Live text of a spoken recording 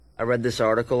I read this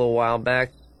article a while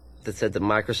back that said that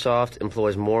Microsoft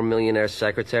employs more millionaire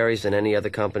secretaries than any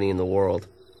other company in the world.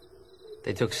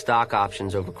 They took stock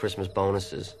options over Christmas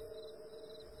bonuses.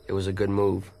 It was a good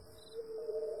move.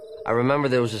 I remember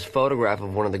there was this photograph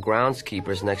of one of the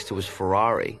groundskeepers next to his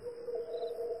Ferrari.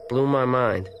 Blew my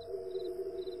mind.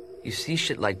 You see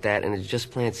shit like that and it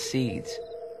just plants seeds.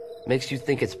 Makes you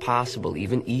think it's possible,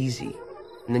 even easy.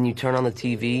 And then you turn on the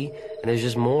TV and there's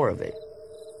just more of it.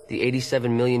 The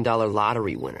 $87 million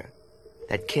lottery winner.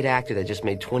 That kid actor that just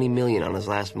made $20 million on his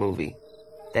last movie.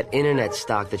 That internet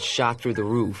stock that shot through the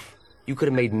roof. You could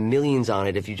have made millions on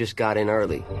it if you just got in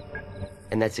early.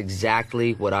 And that's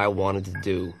exactly what I wanted to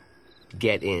do.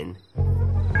 Get in.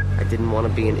 I didn't want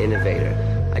to be an innovator.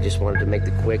 I just wanted to make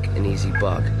the quick and easy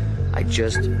buck. I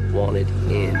just wanted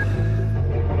in.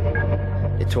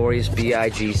 Notorious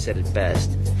B.I.G. said it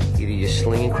best. Either you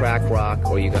sling and crack rock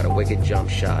or you got a wicked jump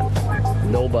shot.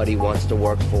 Nobody wants to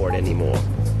work for it anymore.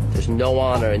 There's no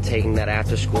honor in taking that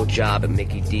after-school job at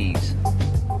Mickey D's.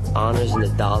 Honor's in the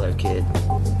dollar, kid.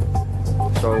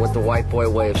 So I went the white boy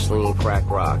way of slinging crack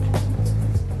rock.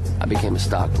 I became a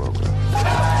stockbroker.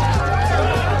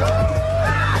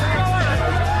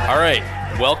 All right,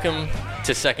 welcome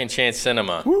to Second Chance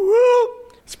Cinema. Woo-woo!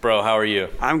 Bro, how are you?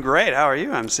 I'm great. How are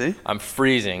you, MC? I'm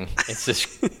freezing. It's this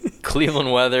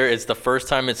Cleveland weather. It's the first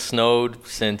time it snowed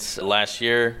since last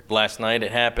year. Last night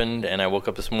it happened, and I woke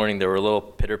up this morning. There were little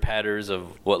pitter-patters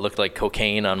of what looked like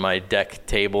cocaine on my deck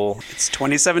table. It's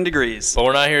 27 degrees. But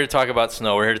we're not here to talk about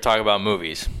snow. We're here to talk about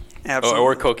movies. Absolutely.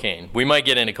 Or cocaine. We might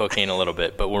get into cocaine a little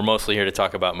bit, but we're mostly here to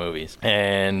talk about movies.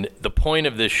 And the point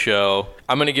of this show,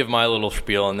 I'm going to give my little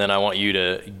spiel, and then I want you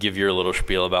to give your little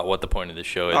spiel about what the point of this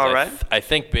show is. All right. I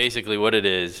think basically what it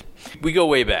is, we go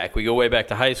way back. We go way back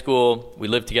to high school. We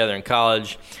lived together in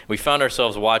college. We found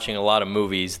ourselves watching a lot of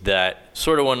movies that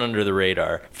sort of went under the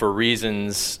radar for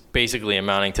reasons basically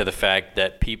amounting to the fact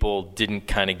that people didn't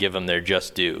kind of give them their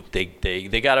just due. They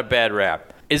got a bad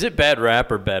rap. Is it bad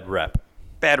rap or bad rep?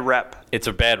 Bad rep. It's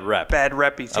a bad rep. Bad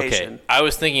reputation. Okay. I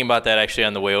was thinking about that actually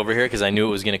on the way over here because I knew it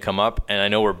was going to come up, and I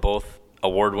know we're both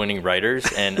award-winning writers,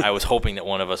 and I was hoping that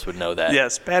one of us would know that.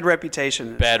 Yes, bad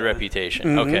reputation. Bad reputation.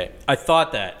 Mm-hmm. Okay. I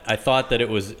thought that it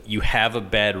was you have a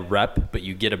bad rep, but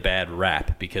you get a bad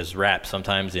rap because rap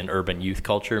sometimes in urban youth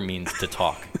culture means to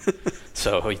talk.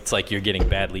 So it's like you're getting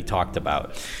badly talked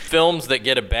about. Films that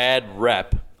get a bad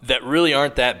rep that really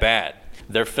aren't that bad.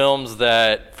 They're films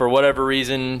that, for whatever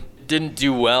reason, didn't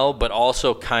do well, but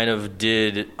also kind of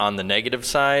did on the negative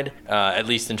side, at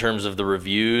least in terms of the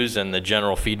reviews and the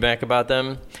general feedback about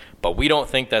them. But we don't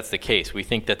think that's the case. We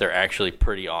think that they're actually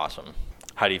pretty awesome.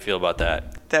 How do you feel about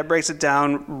that? That breaks it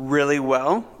down really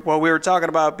well. What we were talking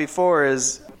about before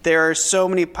is there are so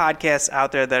many podcasts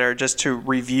out there that are just to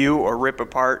review or rip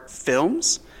apart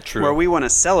films. True. Where we want to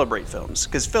celebrate films.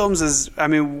 Because films is,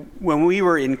 when we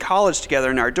were in college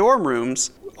together in our dorm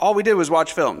rooms, all we did was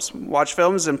watch films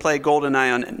and play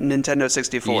GoldenEye on Nintendo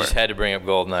 64. You just had to bring up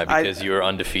GoldenEye because you were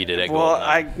undefeated at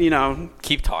GoldenEye. Well,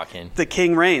 keep talking. The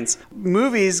king reigns.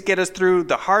 Movies get us through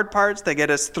the hard parts. They get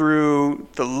us through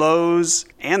the lows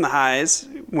and the highs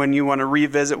when you want to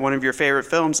revisit one of your favorite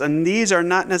films. And these are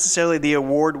not necessarily the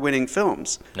award-winning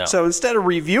films. No. So instead of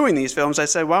reviewing these films, I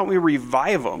said, why don't we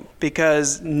revive them?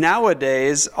 Because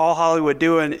nowadays, all Hollywood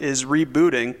doing is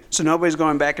rebooting. So nobody's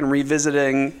going back and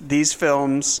revisiting these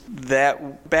films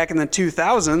that back in the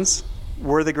 2000s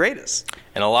were the greatest.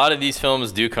 And a lot of these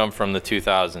films do come from the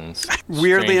 2000s.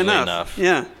 Weirdly enough.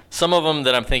 Yeah. Some of them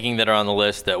that I'm thinking that are on the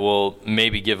list that we'll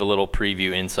maybe give a little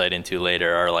preview insight into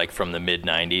later are like from the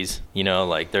mid-90s. You know,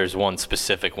 like there's one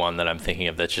specific one that I'm thinking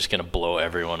of that's just going to blow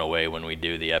everyone away when we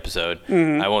do the episode.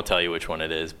 Mm-hmm. I won't tell you which one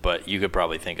it is, but you could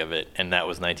probably think of it. And that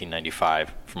was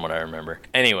 1995 from what I remember.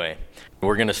 Anyway,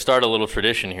 we're going to start a little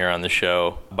tradition here on the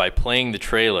show by playing the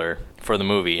trailer for the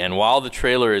movie. And while the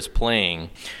trailer is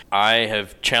playing, I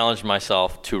have challenged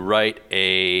myself to write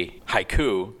a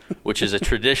haiku, which is a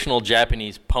traditional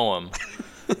Japanese poem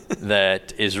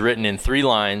that is written in 3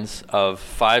 lines of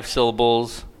 5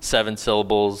 syllables, 7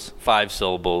 syllables, 5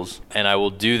 syllables. And I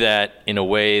will do that in a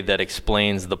way that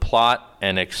explains the plot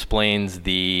and explains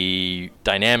the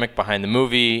dynamic behind the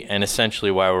movie and essentially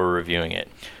why we're reviewing it.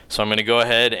 So I'm going to go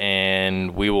ahead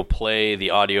and we will play the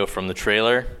audio from the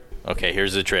trailer. Okay,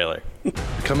 here's the trailer.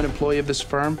 Become an employee of this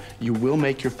firm, you will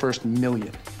make your first $1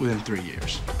 million within 3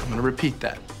 years. I'm going to repeat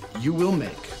that. You will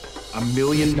make $1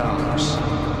 million.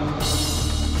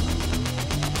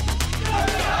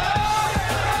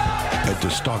 At the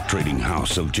stock trading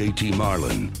house of J.T.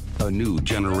 Marlin, a new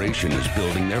generation is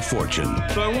building their fortune.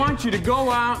 So I want you to go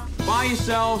out, buy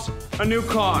yourselves a new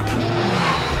car.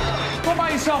 Go buy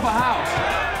yourself a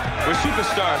house. We're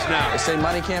superstars now. They say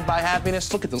money can't buy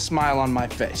happiness. Look at the smile on my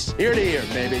face. Ear to ear,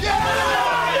 baby.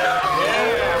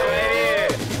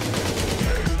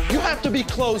 You have to be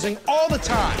closing all the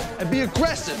time and be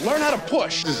aggressive. Learn how to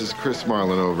push. This is Chris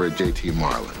Marlin over at JT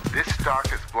Marlin. This stock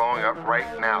is blowing up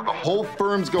right now. The whole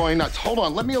firm's going nuts. Hold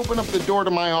on, let me open up the door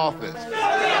to my office.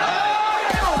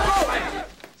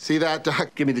 See that,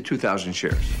 Doc? Give me the 2,000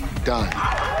 shares. Done.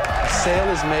 A sale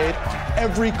is made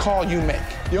every call you make.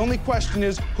 The only question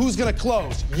is, who's gonna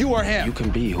close, you or him? You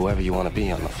can be whoever you want to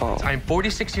be on the phone. I'm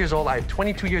 46 years old. I have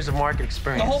 22 years of market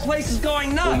experience. The whole place is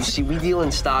going nuts. Well, you see, we deal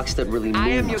in stocks that really move. I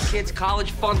am your kid's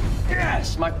college fund.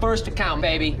 Yes, my first account,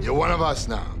 baby. You're one of us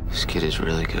now. This kid is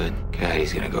really good. God,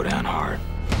 he's gonna go down hard.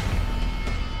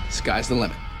 Sky's the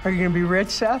limit. Are you gonna be rich,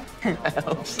 Seth? I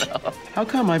hope so. How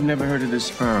come I've never heard of this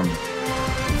firm?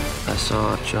 I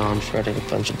saw John shredding a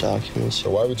bunch of documents. So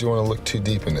why would you want to look too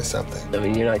deep into something? I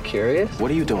mean, you're not curious?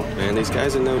 What are you doing? Man, these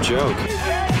guys are no joke.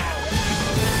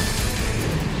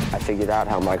 I figured out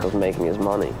how Michael's making his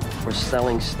money. We're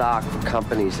selling stock for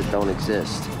companies that don't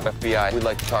exist. FBI, we'd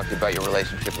like to talk to you about your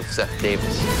relationship with Seth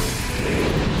Davis.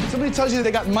 Somebody tells you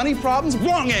they got money problems,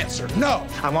 wrong answer, no.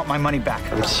 I want my money back.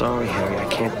 I'm sorry, Harry, I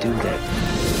can't do that.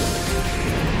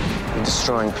 You're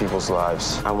destroying people's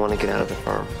lives. I want to get out of the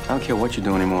firm. I don't care what you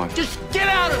do anymore. Just get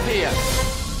out of here.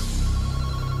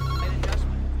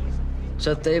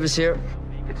 Seth Davis here.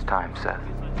 It's time, Seth.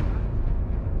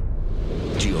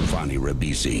 Giovanni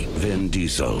Ribisi, Vin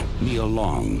Diesel, Neil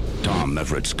Long, Tom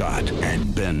Everett Scott,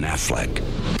 and Ben Affleck.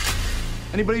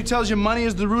 Anybody who tells you money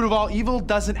is the root of all evil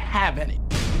doesn't have any.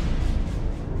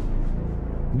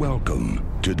 Welcome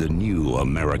to the new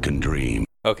American dream.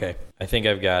 Okay, I think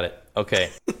I've got it. Okay,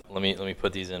 let me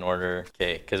put these in order.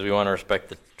 Okay, because we want to respect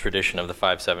the tradition of the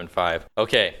 575.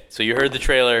 Okay, so you heard the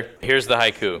trailer. Here's the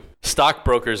haiku.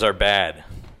 Stockbrokers are bad.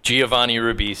 Giovanni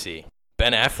Ribisi.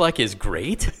 Ben Affleck is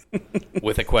great?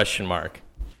 With a question mark.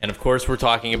 And of course, we're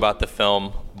talking about the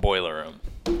film Boiler Room.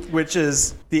 Which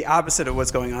is the opposite of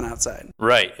what's going on outside.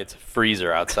 Right, it's a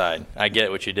freezer outside. I get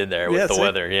what you did there with the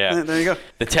weather, yeah. There you go.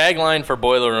 The tagline for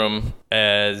Boiler Room,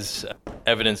 as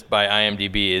evidenced by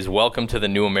IMDb, is Welcome to the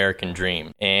New American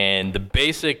Dream. And the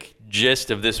basic gist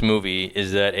of this movie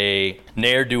is that a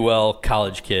ne'er-do-well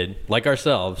college kid, like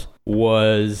ourselves,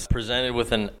 was presented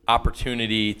with an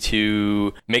opportunity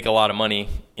to make a lot of money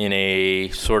in a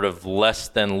sort of less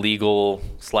than legal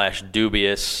 /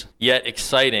 dubious yet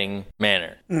exciting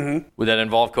manner that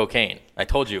involved cocaine. I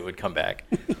told you it would come back.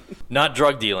 Not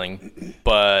drug dealing,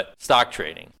 but stock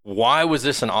trading. Why was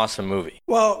this an awesome movie?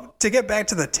 Well, to get back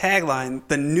to the tagline,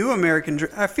 the new American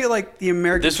dream, I feel like the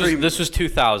American dream... This was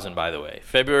 2000, by the way.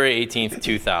 February 18th,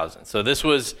 2000. So this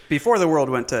was... Before the world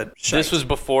went to shite. This was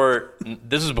before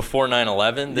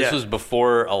 9/11. This was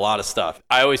before a lot of stuff.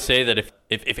 I always say that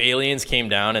if aliens came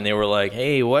down and they were like,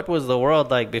 hey, what was the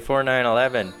world like before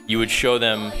 9/11? You would show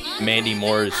them Mandy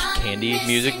Moore's Candy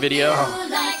music video.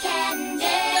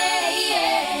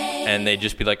 And they'd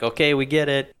just be like, okay, we get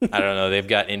it. I don't know. They've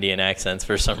got Indian accents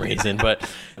for some reason, but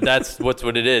that's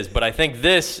what it is. But I think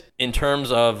this, in terms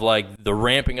of like the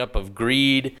ramping up of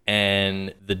greed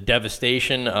and the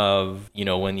devastation of,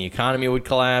 when the economy would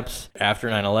collapse after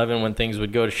 9/11, when things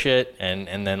would go to shit,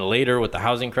 and then later with the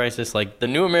housing crisis, like the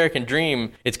new American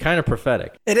dream, it's kind of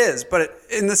prophetic. It is, but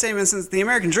in the same instance, the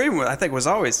American dream, I think, was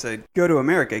always to go to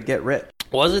America, get rich.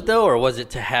 Was it though, or was it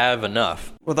to have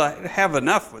enough? Well, the have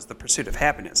enough was the pursuit of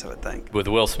happiness, I would think. With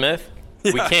Will Smith?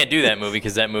 Yeah. We can't do that movie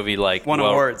because that movie won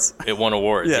awards. It won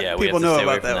awards. Yeah, we have to stay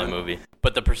away from that movie.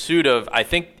 But the pursuit of, I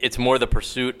think it's more the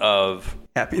pursuit of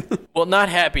happiness. Well, not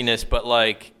happiness, but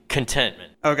like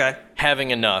contentment. Okay. Having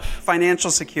enough.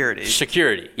 Financial security.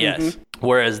 Security, yes. Mm-hmm.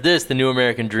 Whereas this, the new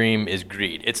American dream, is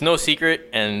greed. It's no secret,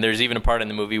 and there's even a part in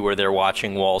the movie where they're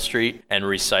watching Wall Street and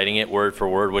reciting it word for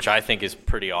word, which I think is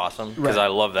pretty awesome because I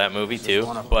love that movie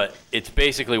too. But it's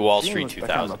basically Wall Street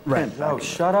 2000. Right. No,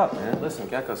 shut up, man. Listen,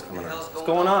 Gecko's coming up. What's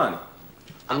going on?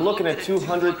 I'm looking at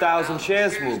 200,000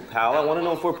 shares move, pal. I want to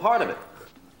know if we're part of it.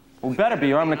 We better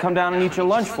be, or I'm going to come down and eat your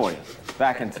lunch for you.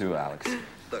 Back in 2, Alex.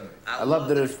 I love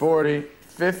that it's 40,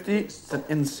 50. It's an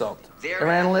insult. They're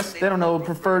analysts. They don't know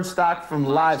preferred stock from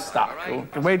livestock.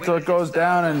 So wait till it goes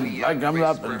down and I come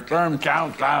up and sperm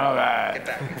count.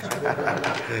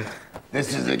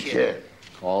 This is a kid.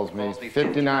 Calls me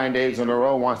 59 days in a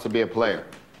row, wants to be a player.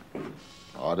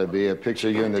 Ought to be a picture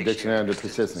of you in the dictionary under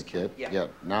persistent, kid. Yeah.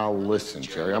 Now listen,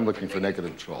 Jerry, I'm looking for negative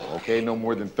control, okay? No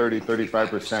more than 30,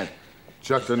 35%.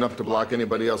 Just enough to block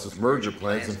anybody else's merger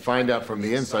plans and find out from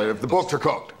the inside if the books are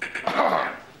cooked.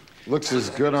 Looks as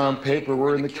good on paper.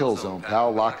 We're in the kill zone,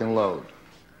 pal. Lock and load.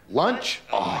 Lunch?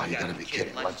 Oh, you gotta be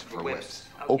kidding. Lunch for whips.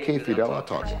 Okay, Fidel, I'll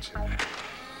talk to you.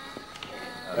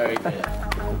 Very good.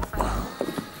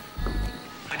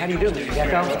 How do you do, Mr.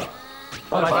 Gecko?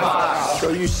 So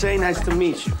you say nice to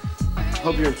meet you.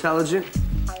 Hope you're intelligent.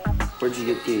 Where'd you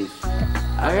get these?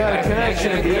 I got a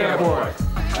connection at the airport.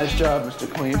 Nice job, Mr.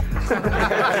 Clean.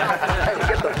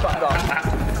 Get the fuck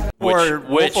off. Or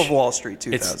Wolf of Wall Street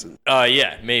 2000.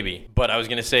 Yeah, maybe. But I was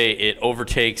going to say it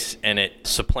overtakes and it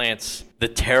supplants the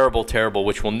terrible,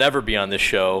 which will never be on this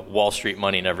show, Wall Street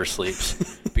Money Never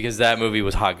Sleeps. Because that movie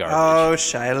was hot garbage. Oh,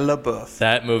 Shia LaBeouf.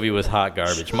 That movie was hot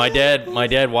garbage. My dad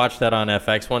watched that on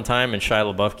FX one time, and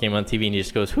Shia LaBeouf came on TV, and he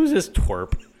just goes, "Who's this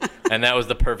twerp?" And that was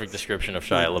the perfect description of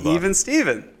Shia LaBeouf. Even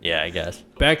Steven. Yeah, I guess.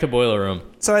 Back to Boiler Room.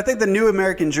 So I think the new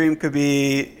American dream could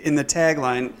be in the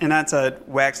tagline, and not to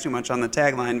wax too much on the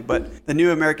tagline, but the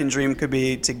new American dream could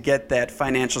be to get that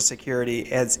financial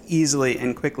security as easily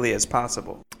and quickly as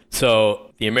possible.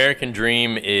 So the American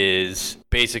dream is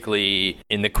basically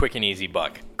in the quick and easy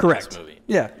buck. Correct. This movie.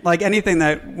 Yeah, like anything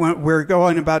that we're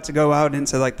about to go out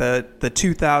into like the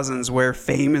 2000s where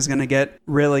fame is going to get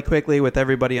really quickly with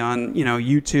everybody on,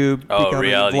 YouTube. Oh,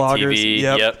 reality vloggers. TV.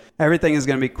 Yep. Everything is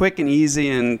going to be quick and easy,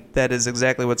 and that is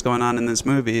exactly what's going on in this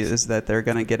movie, is that they're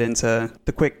going to get into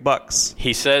the quick bucks.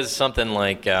 He says something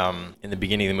like, in the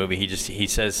beginning of the movie, he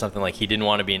says something like he didn't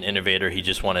want to be an innovator, he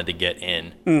just wanted to get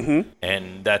in. Mm-hmm.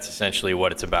 And that's essentially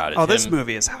what it's about. This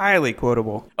movie is highly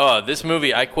quotable. Oh, this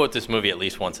movie, I quote this movie at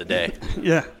least once a day.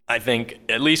 Yeah. I think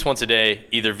at least once a day,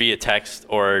 either via text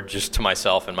or just to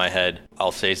myself in my head,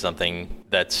 I'll say something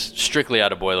that's strictly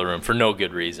out of Boiler Room for no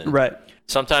good reason. Right.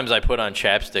 Sometimes I put on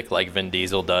chapstick like Vin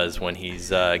Diesel does when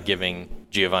he's giving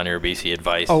Giovanni Ribisi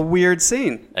advice. A weird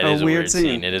scene. It is a weird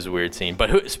scene. It is a weird scene.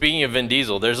 But speaking of Vin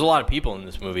Diesel, there's a lot of people in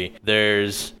this movie.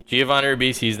 There's Giovanni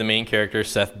Ribisi, he's the main character,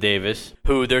 Seth Davis,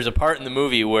 who there's a part in the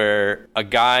movie where a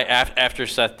guy, after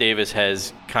Seth Davis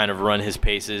has kind of run his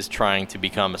paces trying to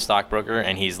become a stockbroker,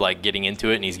 and he's like getting into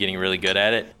it and he's getting really good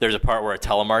at it, there's a part where a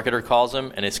telemarketer calls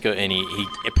him, and he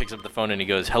picks up the phone and he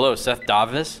goes, "Hello, Seth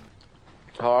Davis?"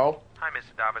 Hello? Hi,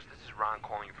 Mr. Davis. This is Ron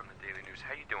calling you from the Daily News.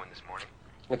 How you doing this morning?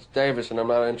 It's Davis, and I'm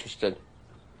not interested.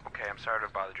 Okay, I'm sorry to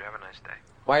have bothered you. Have a nice day.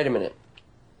 Wait a minute.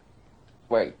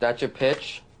 Wait, that's your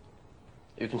pitch?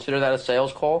 You consider that a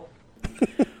sales call?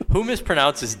 Who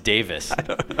mispronounces Davis? I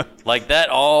don't know. Like, that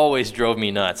always drove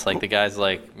me nuts. Like, the guy's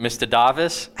like, "Mr.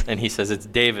 Davis?" And he says it's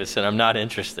Davis, and I'm not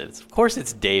interested. Of course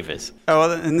it's Davis. Oh,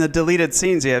 well, in the deleted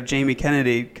scenes, you have Jamie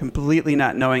Kennedy completely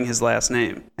not knowing his last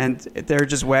name. And they're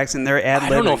just waxing, they're ad-libbing. I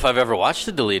don't know if I've ever watched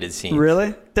the deleted scenes.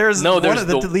 Really? There's one of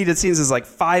the the deleted scenes is like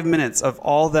 5 minutes of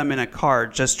all of them in a car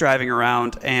just driving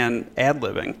around and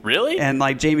ad-libbing. Really? And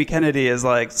like Jamie Kennedy is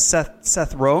like,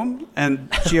 Seth Rome? And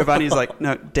Giovanni's like,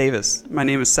 "No, Davis. My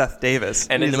name is Seth Davis."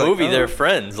 And in the he's movie, like, they're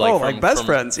friends. Like best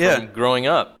friends, yeah. From growing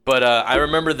up. But I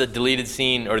remember the deleted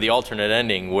scene, or the alternate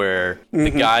ending, where the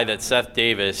guy that Seth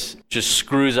Davis just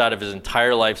screws out of his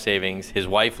entire life savings. His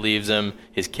wife leaves him.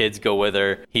 His kids go with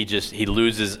her. He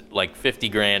loses like 50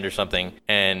 grand or something.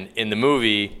 And in the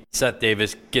movie, Seth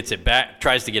Davis gets it back,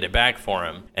 tries to get it back for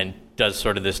him, and does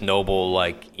sort of this noble,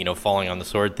 like, falling on the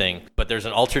sword thing. But there's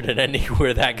an alternate ending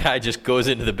where that guy just goes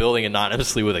into the building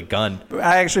anonymously with a gun.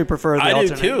 I actually prefer the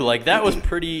alternate. I do too. Like, that was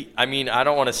pretty. I mean, I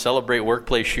don't want to celebrate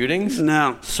workplace shootings.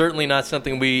 No. Certainly not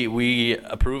something we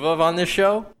approve of on this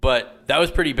show, but that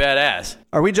was pretty badass.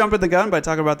 Are we jumping the gun by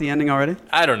talking about the ending already?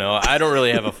 I don't know. I don't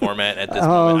really have a format at this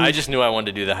moment. I just knew I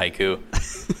wanted to do the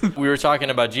haiku. We were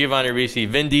talking about Giovanni Ribisi.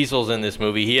 Vin Diesel's in this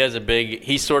movie.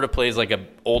 He sort of plays like an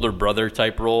older brother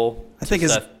type role. I think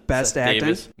his best acting.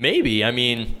 Davis. Maybe. I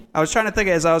mean, I was trying to think,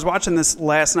 as I was watching this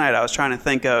last night, I was trying to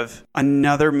think of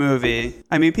another movie.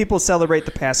 I mean, people celebrate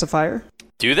The Pacifier.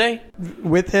 Do they?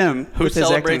 With him. Who with his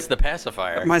celebrates acting. The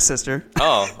Pacifier? My sister.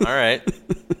 Oh, all right.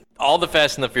 All the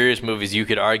Fast and the Furious movies, you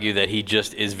could argue that he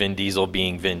just is Vin Diesel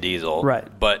being Vin Diesel. Right.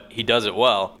 But he does it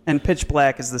well. And Pitch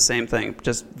Black is the same thing,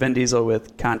 just Vin Diesel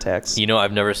with contacts.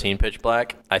 I've never seen Pitch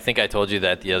Black. I think I told you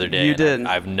that the other day. You did.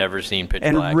 I've never seen Pitch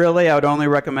and Black. And really, I would only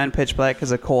recommend Pitch Black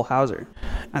because of Cole Hauser.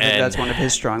 I think that's one of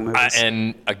his strong movies.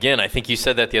 And again, I think you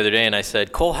said that the other day, and I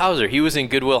said, Cole Hauser, he was in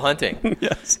Good Will Hunting.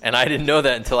 Yes. And I didn't know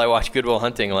that until I watched Good Will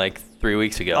Hunting like 3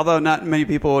 weeks ago. Although not many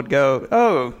people would go,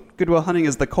 "Oh, Good Will Hunting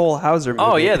is the Cole Hauser movie."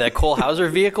 Oh, yeah, that Cole Hauser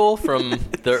vehicle from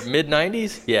the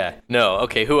mid-'90s? Yeah. No,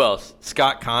 okay, who else?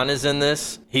 Scott Conn is in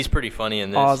this. He's pretty funny in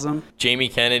this. Awesome. Jamie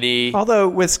Kennedy. Although,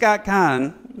 with Scott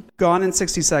Conn, Gone in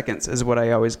 60 Seconds is what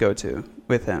I always go to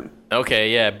with him.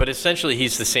 Okay, yeah, but essentially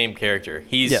he's the same character.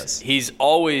 He's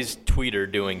always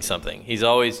Tweeter doing something. He's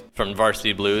always from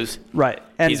Varsity Blues. Right.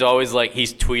 And he's always like,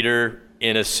 he's Tweeter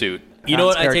in a suit. You know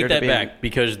what? I take that back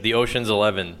because the Ocean's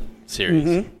 11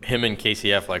 series, him and Casey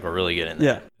Affleck were really good in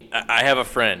that. Yeah. I have a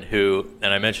friend who,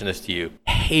 and I mentioned this to you,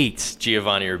 hates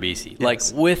Giovanni Ribisi, like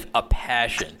with a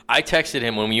passion. I texted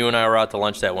him when you and I were out to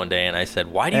lunch that one day, and I said,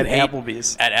 "Why do you hate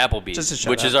Applebee's?" At Applebee's, Just to shut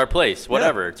which up. is our place.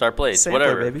 Whatever, it's our place. Sampler,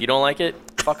 Whatever. baby. If you don't like it,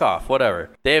 fuck off.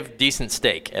 Whatever. They have decent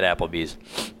steak at Applebee's.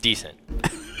 Decent.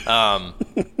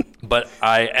 But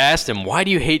I asked him, why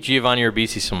do you hate Giovanni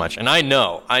Ribisi so much? And I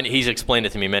know, he's explained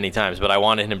it to me many times, but I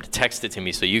wanted him to text it to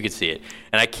me so you could see it.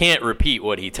 And I can't repeat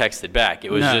what he texted back.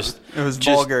 It was it was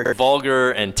vulgar.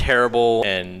 Vulgar and terrible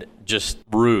and just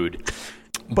rude.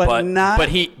 But not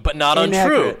untrue.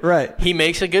 inaccurate, right. He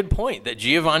makes a good point that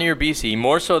Giovanni Ribisi,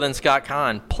 more so than Scott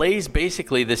Caan, plays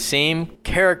basically the same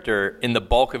character in the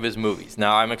bulk of his movies.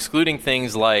 Now, I'm excluding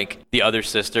things like The Other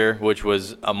Sister, which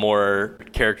was a more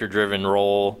character-driven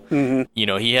role. Mhm. You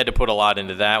know, he had to put a lot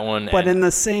into that one. But in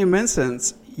the same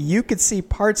instance, you could see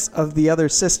parts of The Other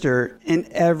Sister in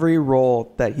every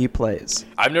role that he plays.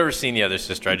 I've never seen The Other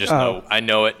Sister. I just know. I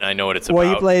know it, and I know what it's Well,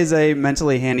 about. he plays a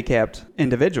mentally handicapped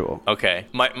individual. Okay.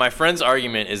 My friend's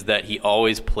argument is that he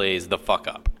always plays the fuck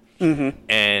up. Mhm.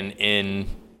 And in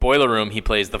Boiler Room, he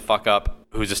plays the fuck up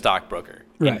who's a stockbroker.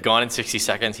 In Right. Gone in 60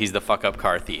 Seconds, he's the fuck up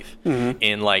car thief. Mhm.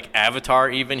 In like Avatar,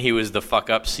 even, he was the fuck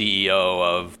up CEO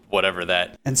of whatever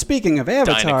that. And speaking of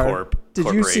Avatar, Dynacorp did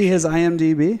you see his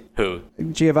IMDb? Who?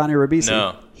 Giovanni Ribisi.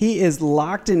 No. He is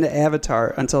locked into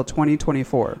Avatar until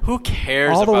 2024. Who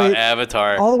cares All the about way-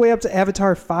 Avatar? All the way up to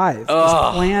Avatar 5. Ugh.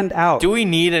 It's planned out. Do we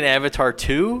need an Avatar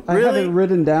 2? I have Really? it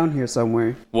written down here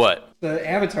somewhere. What? The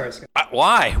Avatar's.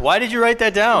 Why? Why did you write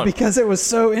that down? Because it was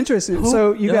so interesting.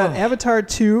 So you got Ugh. Avatar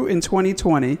 2 in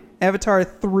 2020, Avatar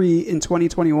 3 in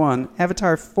 2021,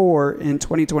 Avatar 4 in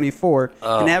 2024,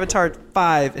 and Avatar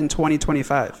 5 in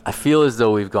 2025. I feel as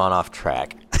though we've gone off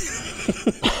track.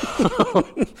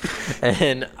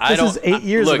 And I This don't. is 8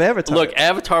 years look, of Avatar. Look,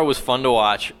 Avatar was fun to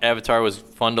watch. Avatar was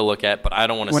fun to look at, but I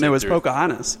don't want to. When sit it was through,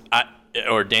 Pocahontas.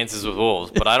 or Dances with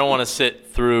Wolves, but I don't want to sit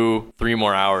through 3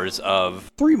 more hours of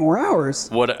 3 more hours.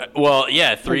 what. Well,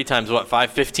 yeah, 3 times what?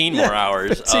 15 more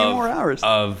hours. 15 of, more hours.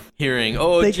 of hearing.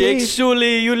 Oh, They Jake gave-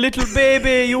 Sully, you little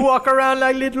baby, you walk around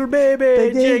like little baby.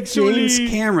 They Jake gave James Sully.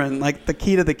 Cameron like the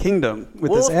key to the kingdom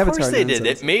with Well, this of Avatar course they did.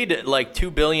 nonsense. It made like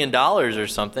 $2 billion or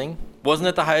something. Wasn't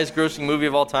it the highest grossing movie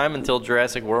of all time until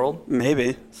Jurassic World?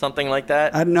 Maybe. Something like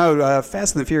that? I don't know.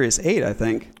 Fast and the Furious 8, I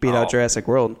think, beat out Jurassic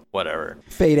World. Whatever.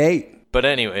 Fate 8. But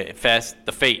anyway,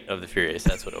 the Fate of the Furious,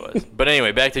 that's what it was. But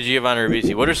anyway, back to Giovanni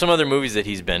Ribisi. What are some other movies that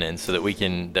he's been in so that we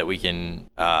can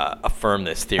affirm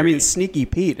this theory? I mean, Sneaky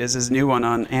Pete is his new one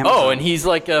on Amazon. oh, and he's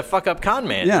like a fuck up con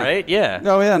man, Yeah. right? Yeah.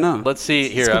 Oh, yeah, no. Let's see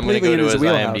It's here. I'm going to completely go to in his his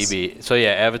wheelhouse. IMDb. So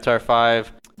yeah, Avatar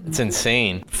 5. It's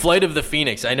insane. Flight of the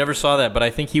Phoenix. I never saw that, but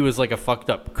I think he was like a fuck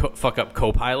up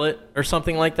co-pilot or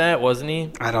something like that, wasn't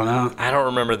he? I don't know. I don't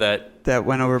remember that. That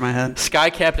went over my head. Sky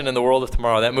Captain and the World of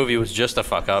Tomorrow. That movie was just a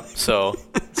fuck up. So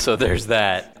there's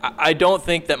that. I don't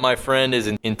think that my friend is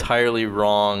entirely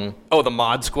wrong. Oh, the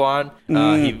Mod Squad.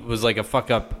 He was like a fuck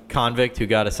up convict who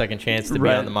got a second chance to be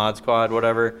Right. on the Mod Squad,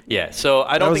 whatever. Yeah. So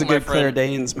I That don't was a think my good Claire friend.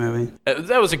 Danes movie.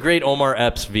 That was a great Omar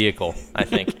Epps vehicle, I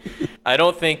think. I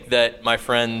don't think that my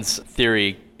friend's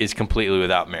theory is completely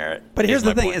without merit. But here's the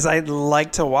my thing: point. is I'd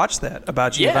like to watch that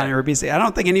about Yeah. Giovanni Ribisi. I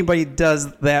don't think anybody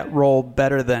does that role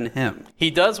better than him. He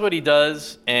does what he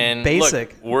does, and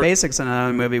Basic. Look, we're- Basic's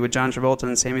another movie with John Travolta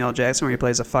and Samuel L. Jackson where he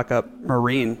plays a fuck up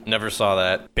Marine. Never saw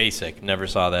that. Basic. Never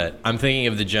saw that. I'm thinking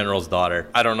of the General's Daughter.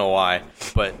 I don't know why,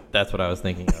 but that's what I was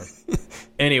thinking of.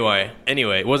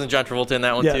 Anyway, wasn't John Travolta in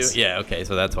that one Yes. too? Yeah, okay,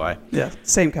 so that's why. Yeah,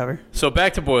 same cover. So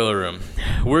back to Boiler Room.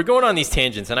 We're going on these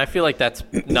tangents, and I feel like that's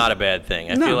not a bad thing.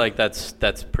 I No. feel like that's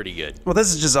pretty good. Well,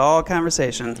 this is just all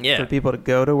conversation for people to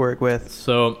go to work with.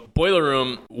 So, Boiler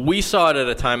Room, we saw it at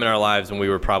a time in our lives when we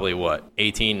were probably,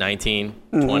 18, 19,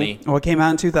 20? Well, it came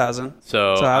out in 2000.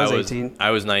 So I was 18.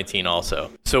 I was 19 also.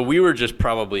 So we were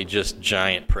probably just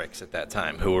giant pricks at that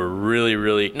time who were really,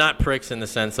 really, not pricks in the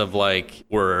sense of like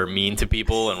we're mean to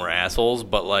people and we're assholes,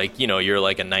 but like, you're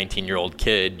like a 19-year-old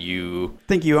kid. You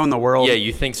Think you own the world. Yeah,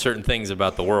 you think certain things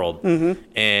about the world. Mm-hmm.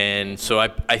 And so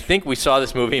I think we saw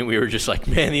this movie and we were just like,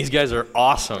 man, these guys are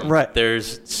awesome. Right.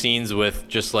 There's scenes with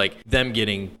just like them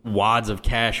getting wads of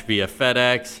cash via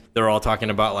FedEx. They're all talking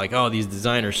about like, oh, these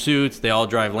designer suits. They all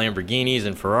drive Lamborghinis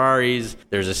and Ferraris.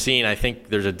 There's a scene, I think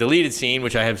there's a deleted scene,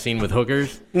 which I have seen with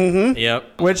hookers. Mm-hmm.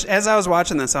 Yep. Which, as I was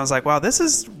watching this, I was like, wow, this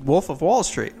is Wolf of Wall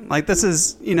Street. Like, this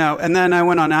is, and then I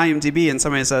went on IMDb and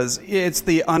somebody says, it's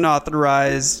the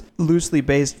unauthorized, loosely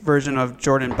based version of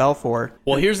Jordan Belfort.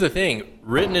 Well, here's the thing.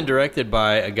 Written and directed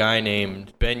by a guy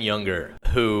named Ben Younger,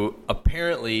 who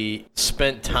apparently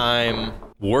spent time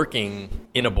working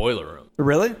in a boiler room.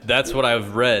 Really? That's what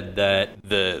I've read, that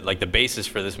the basis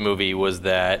for this movie was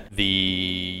that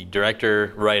the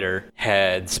writer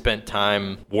had spent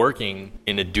time working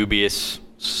in a dubious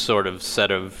sort of set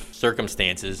of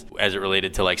circumstances as it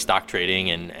related to like stock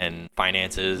trading and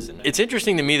finances. And it's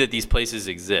interesting to me that these places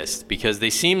exist because they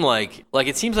seem like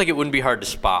it seems like it wouldn't be hard to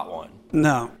spot one.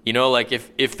 No. You know, like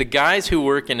if the guys who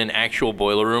work in an actual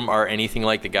boiler room are anything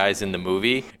like the guys in the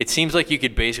movie, it seems like you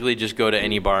could basically just go to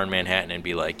any bar in Manhattan and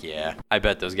be like, yeah, I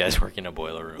bet those guys work in a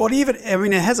boiler room. Well,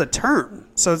 it has a term,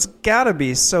 so it's got to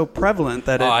be so prevalent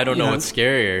that I don't know what's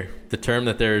scarier, the term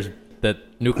that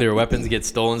nuclear weapons get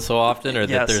stolen so often, or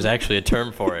that there's actually a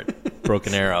term for it.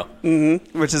 Broken Arrow.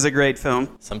 Mm-hmm. Which is a great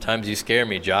film. Sometimes you scare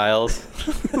me, Giles.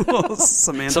 Well,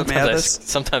 Samantha Mathis.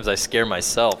 Sometimes I scare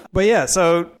myself. But yeah,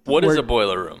 so... What is a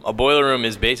boiler room? A boiler room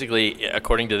is basically,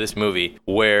 according to this movie,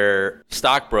 where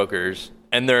stockbrokers,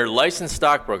 and they're licensed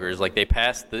stockbrokers, like they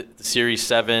passed the Series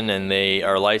 7 and they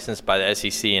are licensed by the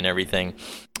SEC and everything,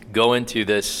 go into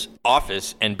this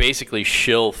office and basically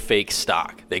shill fake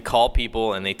stock. They call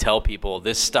people and they tell people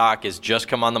this stock has just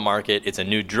come on the market. It's a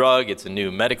new drug. It's a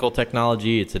new medical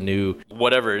technology. It's a new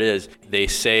whatever it is. They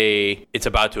say it's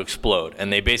about to explode.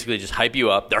 And they basically just hype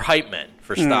you up. They're hype men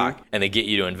for stock and they get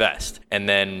you to invest. And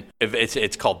then if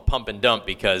it's called pump and dump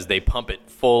because they pump it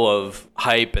full of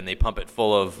hype and they pump it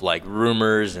full of like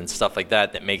rumors and stuff like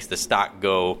that makes the stock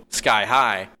go sky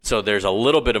high. So there's a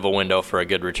little bit of a window for a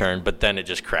good return, but then it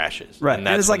just crashes. Right. And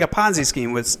it's like a Ponzi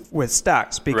scheme with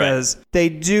stocks because they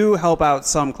do help out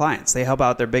some clients. They help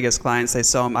out their biggest clients. They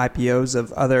sell them IPOs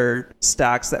of other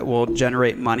stocks that will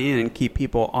generate money and keep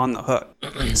people on the hook.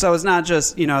 So it's not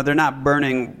just, they're not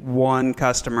burning one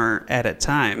customer at a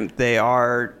time.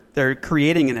 They're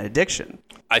creating an addiction.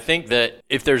 I think that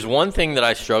if there's one thing that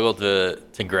I struggle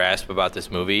to grasp about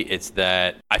this movie, it's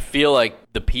that I feel like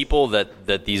the people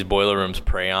that these boiler rooms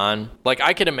prey on, like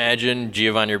I could imagine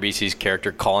Giovanni Ribisi's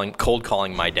character cold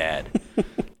calling my dad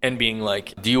and being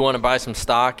like, do you want to buy some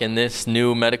stock in this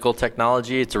new medical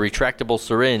technology? It's a retractable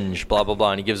syringe, blah, blah,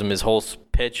 blah. And he gives him his whole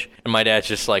pitch. And my dad's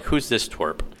just like, who's this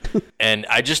twerp? And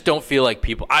I just don't feel like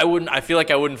I feel like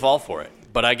I wouldn't fall for it.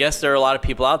 But I guess there are a lot of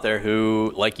people out there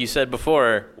who, like you said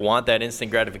before, want that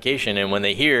instant gratification. And when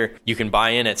they hear you can buy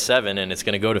in at 7 and it's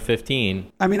going to go to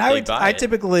 15, I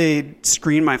typically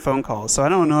screen my phone calls, so I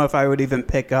don't know if I would even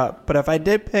pick up. But if I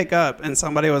did pick up and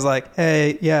somebody was like,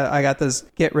 hey, yeah, I got this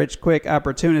get-rich-quick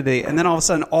opportunity, and then all of a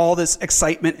sudden all this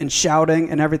excitement and shouting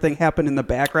and everything happened in the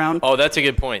background. Oh, that's a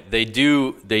good point. They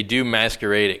do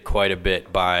masquerade it quite a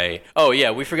bit by, oh,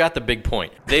 yeah, we forgot the big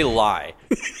point. They lie.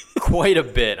 Quite a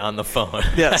bit on the phone.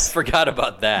 Yes. I forgot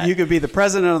about that. You could be the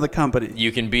president of the company.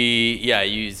 You can be,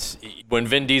 when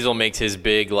Vin Diesel makes his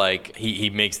big, he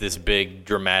makes this big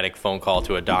dramatic phone call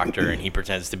to a doctor and he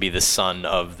pretends to be the son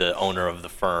of the owner of the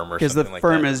firm or something like that. Because the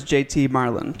firm is JT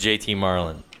Marlin. JT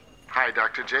Marlin. Hi,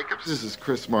 Dr. Jacobs. This is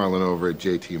Chris Marlin over at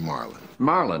JT Marlin.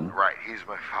 Marlin? Right, he's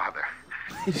my father.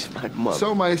 He's my mother.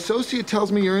 So my associate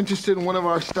tells me you're interested in one of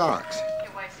our stocks.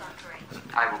 Your wife's on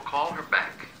break. I will call her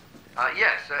back.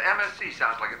 Yes, MSC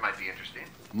sounds like it might be interesting.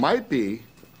 Might be.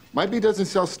 Might be doesn't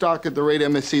sell stock at the rate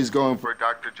MSC's going for,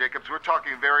 Dr. Jacobs. We're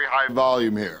talking very high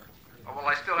volume here. Oh, well,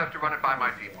 I still have to run it by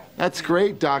my people. That's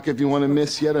great, Doc, if you want to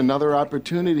miss yet another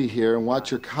opportunity here and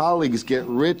watch your colleagues get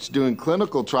rich doing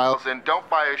clinical trials. And don't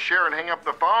buy a share and hang up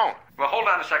the phone. Well, hold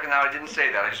on a second now. I didn't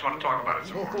say that. I just want to talk about it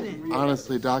some more.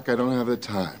 Honestly, Doc, I don't have the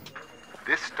time.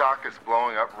 This stock is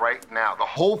blowing up right now. The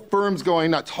whole firm's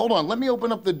going nuts. Hold on, let me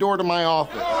open up the door to my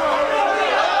office.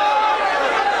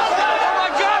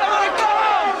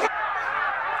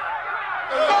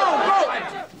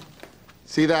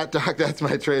 See that, Doc? That's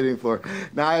my trading floor.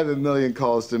 Now I have 1 million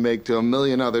calls to make to 1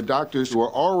 million other doctors who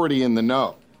are already in the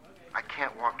know. I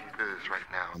can't walk you through this right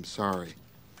now. I'm sorry.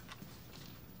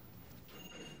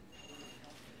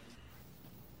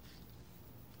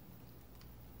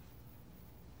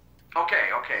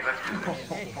 Okay, let's do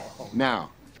this. Now,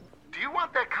 do you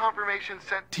want that confirmation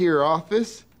sent to your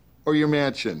office or your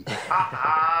mansion?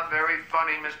 Very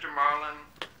funny, Mr. Marlin.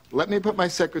 Let me put my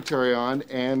secretary on,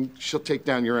 and she'll take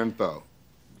down your info.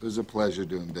 It was a pleasure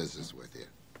doing business with you.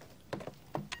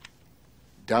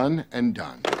 Done and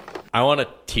done. I want a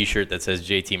T-shirt that says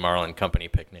JT Marlin Company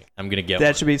Picnic. I'm going to get one.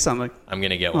 That should be something. I'm going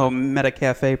to get one. Oh, Meta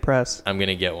Cafe Press. I'm going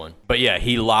to get one. But yeah,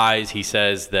 he lies. He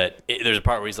says that there's a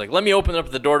part where he's like, let me open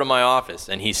up the door to my office.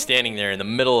 And he's standing there in the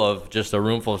middle of just a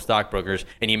room full of stockbrokers.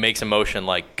 And he makes a motion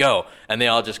like, go. And they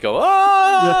all just go,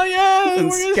 oh, yeah.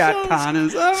 And Scott Conn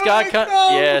is,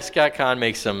 Scott Conn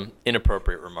makes some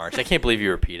inappropriate remarks. I can't believe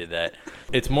you repeated that.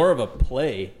 It's more of a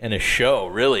play and a show,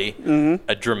 really. Mm-hmm.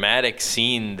 A dramatic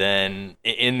scene than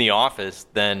in the office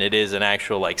than than it is an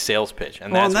actual like sales pitch.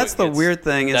 And Well, that's, and that's what the gets- weird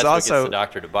thing is that's what also gets the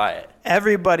doctor to buy it.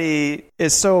 everybody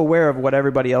is so aware of what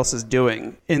everybody else is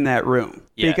doing in that room.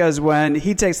 Yeah. Because when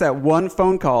he takes that one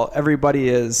phone call, everybody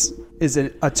is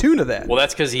attuned to that. Well,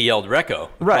 that's because he yelled Recco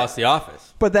Right. across the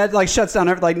office. But that like shuts down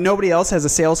like nobody else has a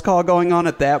sales call going on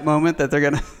at that moment that they're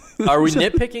gonna. Are we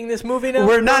nitpicking this movie now?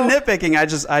 We're not bro? nitpicking.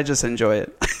 I just enjoy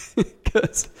it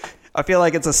because I feel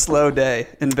like it's a slow day,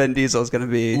 and Vin Diesel is going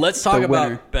to be. Let's talk the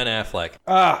winner. about Ben Affleck.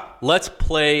 Let's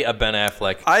play a Ben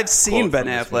Affleck. I've seen quote Ben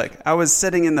from this Affleck. movie. I was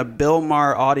sitting in the Bill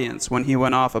Maher audience when he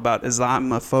went off about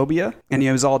Islamophobia, and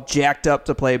he was all jacked up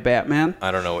to play Batman.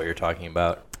 I don't know what you're talking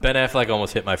about. Ben Affleck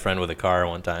almost hit my friend with a car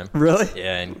one time. Really?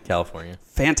 Yeah, in California.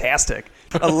 Fantastic.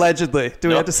 Allegedly. Do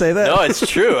we have to say that? No, it's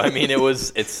true. I mean,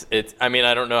 it's. I mean,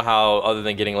 I don't know how, other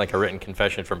than getting like a written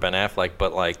confession from Ben Affleck,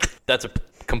 but like that's a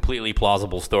completely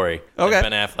plausible story. Okay.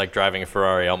 Ben Affleck driving a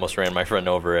Ferrari almost ran my friend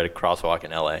over at a crosswalk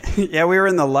in LA. Yeah, we were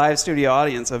in the live studio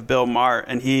audience of Bill Maher,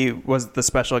 and he was the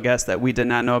special guest that we did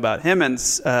not know about. Him and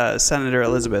Senator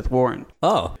Elizabeth Warren.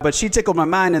 Oh. But she tickled my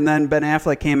mind, and then Ben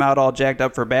Affleck came out all jacked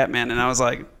up for Batman, and I was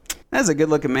like, that's a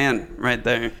good-looking man right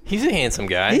there. He's a handsome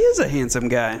guy. He is a handsome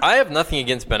guy. I have nothing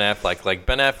against Ben Affleck. Like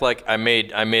Ben Affleck, I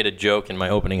made a joke in my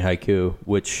opening haiku,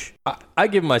 which I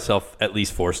give myself at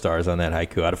least 4 stars on that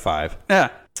haiku out of 5. Yeah,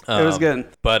 it was good.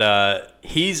 But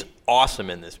he's awesome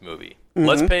in this movie.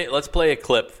 Mm-hmm. Let's play a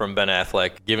clip from Ben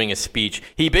Affleck giving a speech.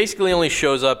 He basically only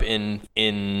shows up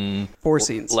in 4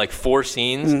 scenes. like 4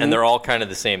 scenes, and they're all kind of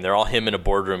the same. They're all him in a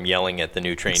boardroom yelling at the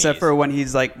new trainees. Except for when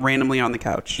he's like randomly on the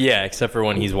couch. Yeah, except for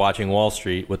when he's watching Wall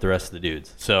Street with the rest of the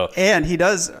dudes. So And he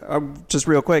does, just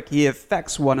real quick, he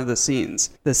affects one of the scenes.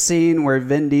 The scene where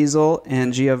Vin Diesel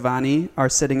and Giovanni are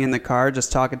sitting in the car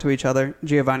just talking to each other.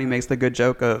 Giovanni makes the good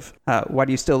joke of, why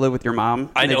do you still live with your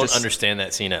mom? I And they don't understand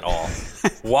that scene at all.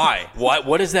 Why?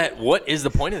 What is that? What is the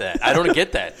point of that? I don't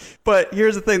get that. But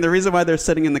here's the thing. The reason why they're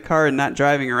sitting in the car and not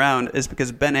driving around is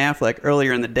because Ben Affleck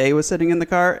earlier in the day was sitting in the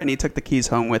car and he took the keys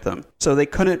home with him. So they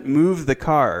couldn't move the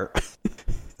car.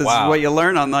 This Wow. is what you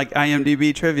learn on like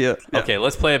IMDb trivia. Okay,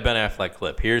 let's play a Ben Affleck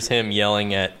clip. Here's him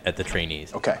yelling at the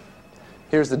trainees. Okay,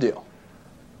 here's the deal.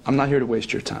 I'm not here to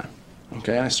waste your time,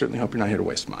 okay? And I certainly hope you're not here to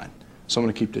waste mine. So I'm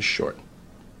going to keep this short.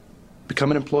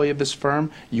 Become an employee of this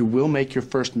firm, you will make your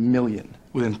first $1 million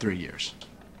within 3 years,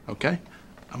 okay?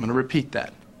 I'm going to repeat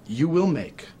that. You will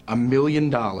make $1 million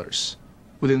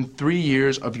within 3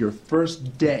 years of your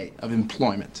first day of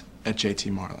employment at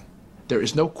JT Marlin. There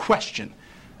is no question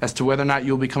as to whether or not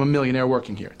you'll become a millionaire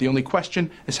working here. The only question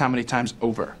is how many times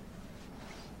over.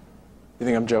 You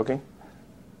think I'm joking?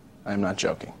 I am not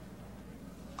joking.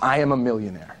 I am a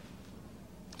millionaire.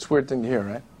 It's a weird thing to hear,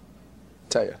 right? I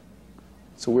tell you,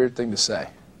 it's a weird thing to say.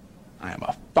 I am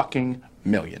a fucking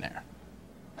millionaire.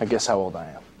 I guess how old I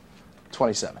am.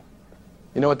 27.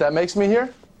 You know what that makes me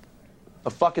here? A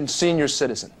fucking senior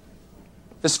citizen.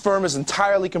 This firm is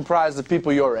entirely comprised of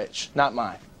people your age, not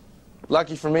mine.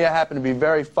 Lucky for me, I happen to be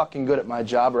very fucking good at my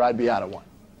job, or I'd be out of one.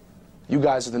 You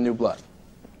guys are the new blood.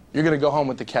 You're gonna go home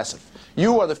with the Kesef.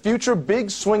 You are the future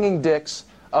big swinging dicks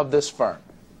of this firm.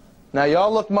 Now,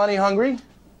 y'all look money hungry,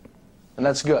 and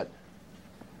that's good.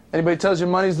 Anybody tells you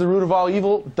money's the root of all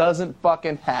evil doesn't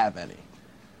fucking have any.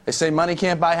 They say money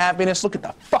can't buy happiness. Look at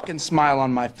the fucking smile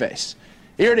on my face.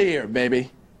 Ear to ear,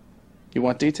 baby. You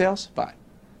want details? Fine.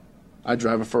 I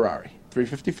drive a Ferrari,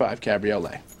 355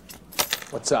 Cabriolet.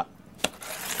 What's up?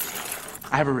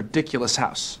 I have a ridiculous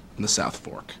house in the South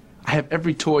Fork. I have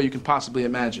every toy you can possibly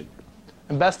imagine.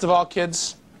 And best of all,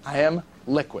 kids, I am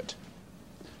liquid.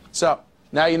 So,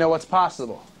 now you know what's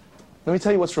possible. Let me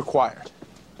tell you what's required.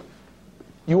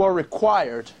 You are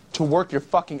required to work your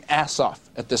fucking ass off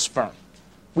at this firm.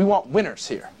 We want winners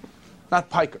here, not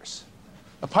pikers.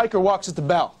 A piker walks at the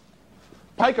bell.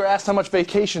 Piker asks how much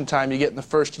vacation time you get in the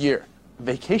first year.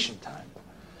 Vacation time?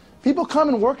 People come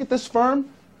and work at this firm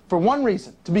for one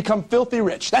reason, to become filthy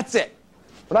rich. That's it.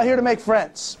 We're not here to make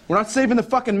friends. We're not saving the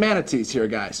fucking manatees here,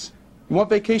 guys. You want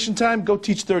vacation time? Go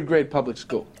teach 3rd grade public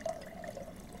school.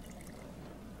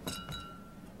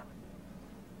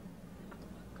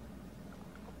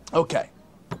 Okay.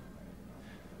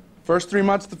 First 3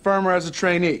 months at the firm are as a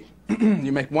trainee.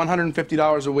 You make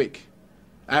 $150 a week.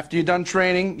 After you're done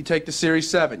training, you take the Series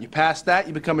 7. You pass that,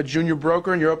 you become a junior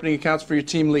broker, and you're opening accounts for your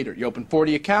team leader. You open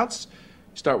 40 accounts,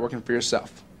 you start working for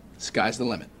yourself. Sky's the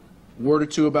limit. A word or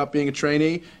two about being a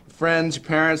trainee, your friends, your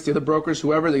parents, the other brokers,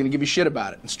 whoever, they're going to give you shit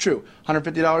about it. It's true.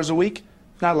 $150 a week,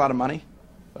 not a lot of money,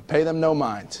 but pay them no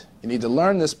mind. You need to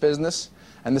learn this business,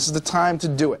 and this is the time to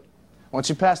do it. Once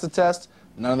you pass the test,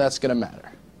 none of that's going to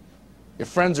matter. Your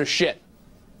friends are shit.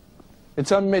 They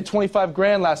tell me you made 25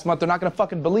 grand last month, they're not going to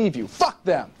fucking believe you. Fuck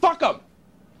them. Fuck them.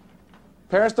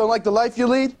 Parents don't like the life you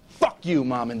lead? Fuck you,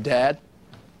 Mom and Dad.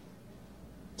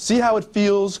 See how it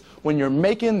feels when you're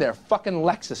making their fucking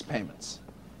Lexus payments.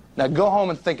 Now go home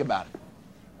and think about it.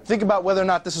 Think about whether or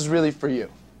not this is really for you.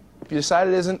 If you decide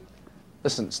it isn't,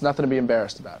 listen, it's nothing to be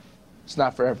embarrassed about. It's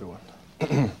not for everyone.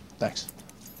 Thanks.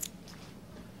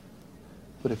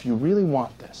 But if you really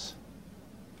want this,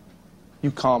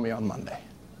 you call me on Monday,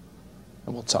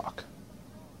 and we'll talk.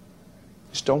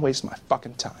 Just don't waste my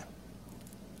fucking time.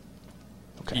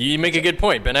 Okay. You make a good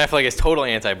point. Ben Affleck is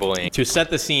totally anti-bullying. To set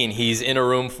the scene, he's in a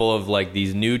room full of like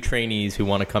these new trainees who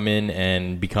want to come in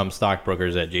and become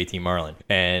stockbrokers at JT Marlin.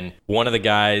 And one of the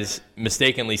guys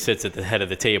mistakenly sits at the head of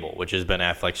the table, which is Ben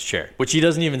Affleck's chair, which he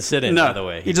doesn't even sit in, by the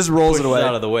way. He just rolls it away.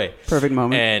 Out of the way. Perfect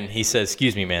moment. And he says,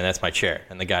 "Excuse me, man, that's my chair."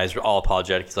 And the guy's all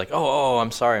apologetic. He's like, oh,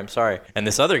 I'm sorry. And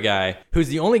this other guy, who's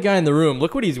the only guy in the room,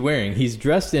 look what he's wearing. He's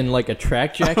dressed in like a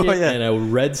track jacket and a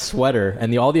red sweater,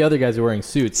 and all the other guys are wearing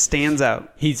suits. Stands out.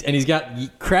 He's got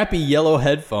crappy yellow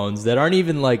headphones that aren't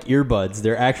even like earbuds.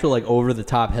 They're actual like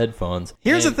over-the-top headphones.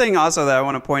 Here's the thing also that I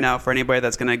want to point out for anybody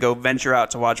that's going to go venture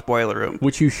out to watch Boiler Room.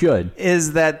 Which you should.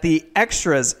 Is that the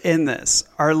extras in this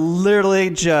are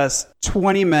literally just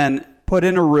 20 men put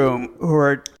in a room who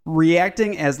are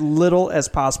reacting as little as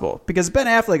possible, because Ben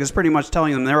Affleck is pretty much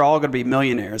telling them they're all going to be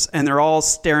millionaires, and they're all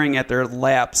staring at their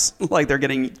laps like they're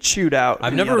getting chewed out.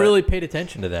 I've never really paid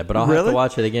attention to that, but I'll have to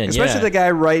watch it again. Especially the guy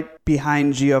right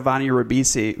behind Giovanni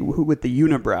Ribisi with the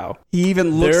unibrow. He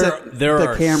even looks at the camera.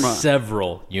 There are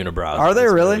several unibrows. Are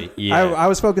there really? Movie. Yeah. I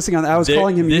was focusing on that. I was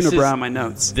calling him unibrow in my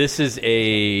notes. This is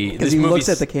because he looks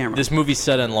at the camera. This movie's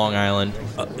set on Long Island.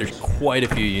 There's quite a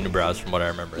few unibrows from what I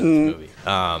remember in this movie.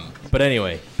 But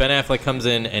anyway, Ben Affleck comes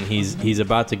in and he's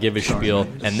about to give his spiel,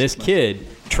 and this kid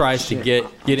tries to get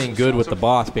in good with the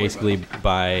boss basically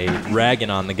by ragging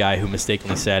on the guy who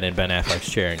mistakenly sat in Ben Affleck's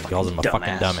chair, and he calls him a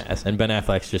fucking dumbass. And Ben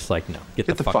Affleck's just like, no, get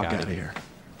the fuck out of here.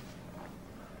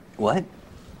 What?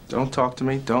 Don't talk to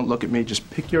me. Don't look at me. Just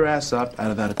pick your ass up out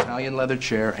of that Italian leather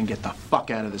chair and get the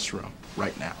fuck out of this room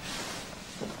right now.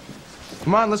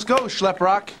 Come on, let's go,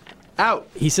 Schleprock. Out.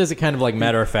 He says it kind of like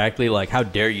matter-of-factly, like, how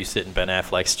dare you sit in Ben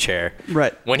Affleck's chair?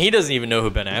 Right. When he doesn't even know who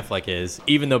Ben Affleck is,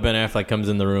 even though Ben Affleck comes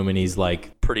in the room and he's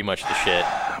like pretty much the shit.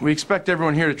 We expect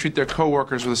everyone here to treat their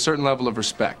coworkers with a certain level of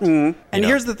respect. And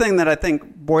here's the thing that I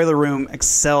think Boiler Room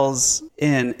excels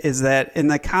in, is that in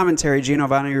the commentary,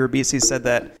 Giovanni Ribisi said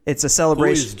that it's a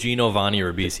celebration. Who is Giovanni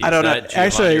Ribisi? I don't know.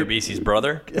 Giovanni Ribisi's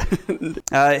brother?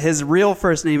 His real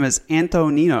first name is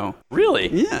Antonino. Really?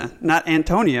 Yeah, not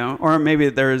Antonio, or maybe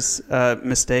there's a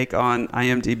mistake on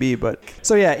IMDb. But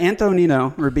so yeah, Antonino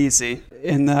Ribisi.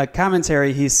 In the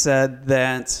commentary, he said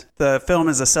that the film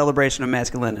is a celebration of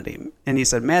masculinity. And he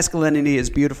said masculinity is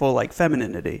beautiful like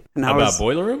femininity. And About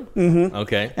Boiler Room? Mm-hmm.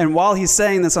 Okay. And while he's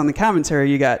saying this on the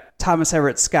commentary, you got Thomas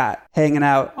Everett Scott hanging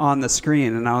out on the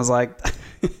screen. And I was like,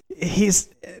 he's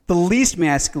the least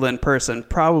masculine person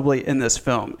probably in this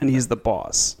film. And he's the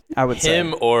boss, I would say.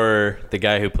 Him or the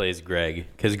guy who plays Greg.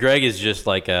 Because Greg is just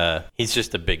like he's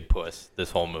just a big puss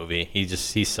this whole movie. He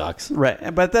sucks.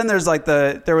 Right. But then there's like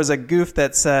there was a goof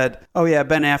that said, oh yeah,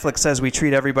 Ben Affleck says we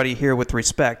treat everybody here with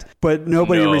respect, but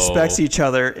nobody respects each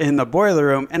other in the Boiler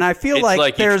Room. And I feel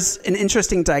like there's an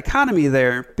interesting dichotomy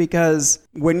there, because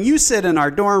when you sit in our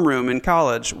dorm room in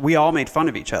college, we all made fun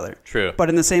of each other. True. But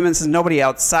in the same instance, nobody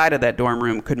outside of that dorm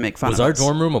room could make fun of us. Was our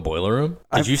dorm room a boiler room?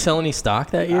 Did you sell any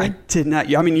stock that year? I did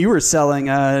not. I mean, you were selling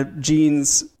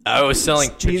jeans. I was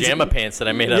selling pajama pants that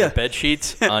I made out of bed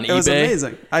sheets on eBay. It was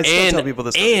amazing. I still tell people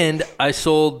this. And I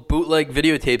sold bootleg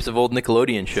videotapes of old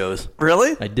Nickelodeon shows.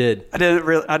 Really? I did. I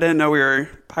didn't know we were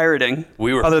pirating.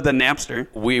 Other than Napster.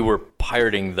 We were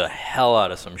pirating the hell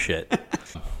out of some shit.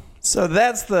 So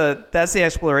that's the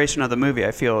exploration of the movie,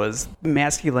 I feel, is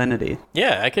masculinity.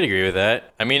 Yeah, I could agree with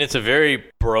that. I mean, it's a very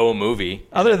bro movie.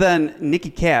 Other than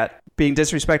Nicky Cat being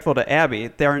disrespectful to Abby,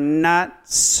 they're not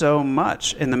so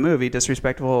much in the movie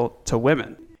disrespectful to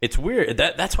women. It's weird.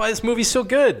 That's why this movie's so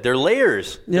good. They're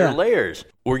layers. Yeah. They're layers.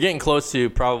 We're getting close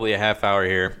to probably a half hour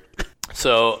here.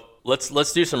 So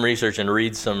let's do some research and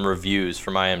read some reviews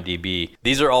from IMDb.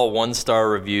 These are all 1-star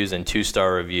reviews and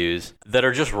 2-star reviews that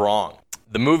are just wrong.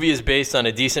 The movie is based on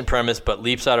a decent premise, but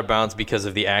leaps out of bounds because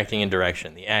of the acting and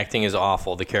direction. The acting is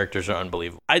awful. The characters are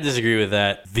unbelievable. I disagree with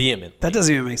that vehemently. That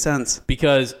doesn't even make sense.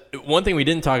 Because one thing we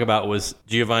didn't talk about was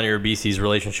Giovanni Ribisi's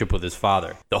relationship with his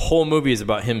father. The whole movie is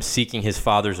about him seeking his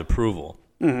father's approval.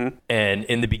 Mm-hmm. And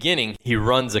in the beginning, he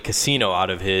runs a casino out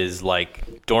of his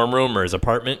dorm room or his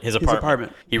apartment. His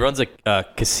apartment. He runs a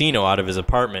casino out of his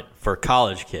apartment for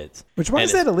college kids. Why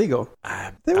is that illegal?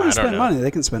 They want to spend money.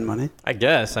 They can spend money. I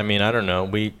guess. I mean, I don't know.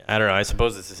 I don't know. I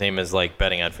suppose it's the same as like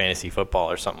betting on fantasy football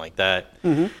or something like that.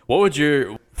 Mm-hmm. What would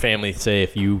your family say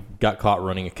if you got caught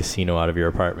running a casino out of your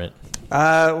apartment?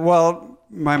 Well,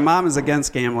 my mom is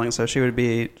against gambling, so she would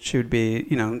be,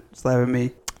 slapping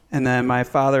me. And then my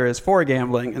father is for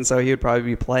gambling, and so he would probably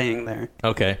be playing there.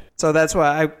 Okay. So that's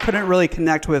why I couldn't really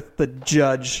connect with the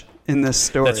judge in this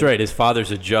story. That's right. His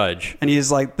father's a judge. And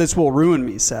he's like, this will ruin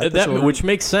me, Seth. Which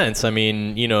makes sense. I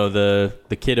mean,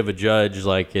 the kid of a judge,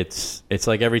 like it's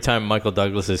like every time Michael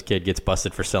Douglas's kid gets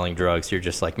busted for selling drugs, you're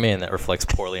just like, man, that reflects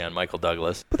poorly on Michael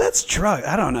Douglas. But that's drug.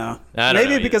 I don't know.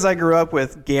 Maybe because I grew up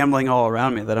with gambling all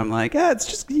around me that I'm like, it's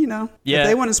just, Yeah. If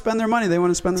they want to spend their money, they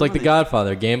want to spend their money. It's like The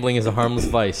Godfather. Gambling is a harmless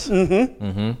vice. Mm-hmm.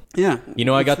 Mm-hmm. Yeah.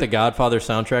 I got the Godfather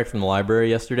soundtrack from the library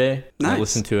yesterday. Nice. I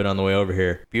listened to it on the way over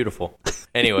here. Beautiful.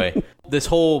 Anyway, this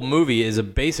whole movie is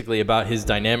basically about his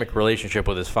dynamic relationship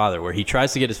with his father, where he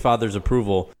tries to get his father's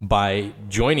approval by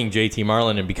joining JT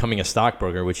Marlin and becoming a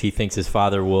stockbroker, which he thinks his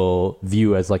father will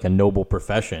view as like a noble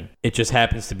profession. It just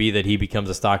happens to be that he becomes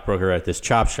a stockbroker at this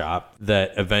chop shop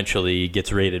that eventually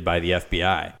gets raided by the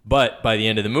FBI. But by the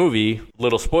end of the movie,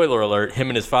 little spoiler alert, him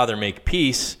and his father make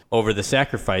peace over the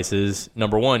sacrifices.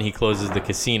 Number one, he closes the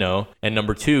casino. And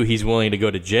number two, he's willing to go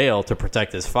to jail to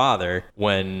protect his father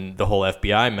when the whole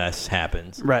FBI mess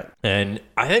happens. Right. And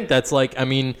I think that's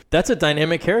that's a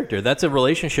dynamic character. That's a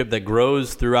relationship that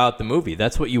grows throughout the movie.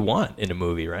 That's what you want in a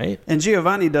movie, right? And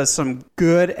Giovanni does some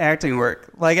good acting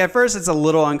work. Like at first it's a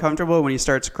little uncomfortable when he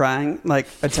starts crying like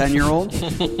a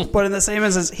 10-year-old. But in the same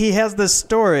instance, he has this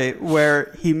story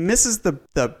where he misses the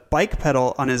bike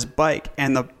pedal on his bike,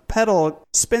 and the pedal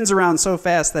spins around so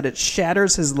fast that it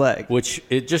shatters his leg. Which,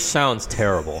 it just sounds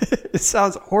terrible. It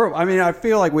sounds horrible. I mean, I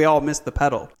feel like we all missed the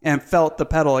pedal and felt the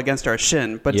pedal against our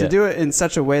shin. But to do it in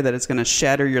such a way that it's going to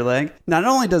shatter your leg, not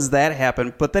only does that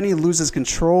happen, but then he loses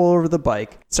control over the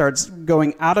bike, starts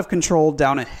going out of control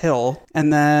down a hill,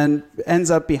 and then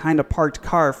ends up behind a parked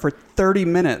car for 30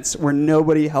 minutes where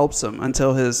nobody helps him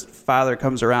until his father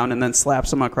comes around and then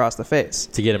slaps him across the face.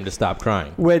 To get him to stop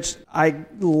crying. Which I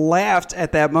laughed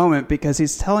at that moment because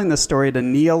he's telling the story to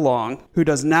Nia Long, who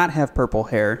does not have purple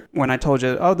hair. When I told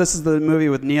you, this is the movie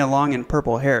with Nia Long and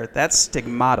purple hair, that's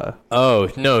Stigmata. Oh,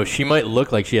 no, she might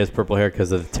look like she has purple hair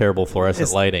because of the terrible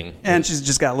fluorescent lighting. And she's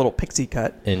just got a little pixie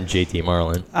cut. In JT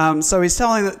Marlin. So he's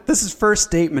telling, this is first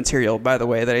date material, by the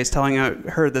way, that he's telling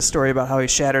her this story about how he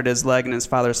shattered his leg and his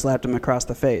father slapped him across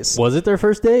the face. Was it their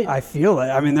first date? I feel it.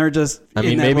 I mean, they're just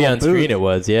maybe on screen it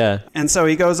was, yeah. And so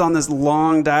he goes on this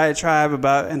long diatribe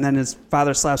and then his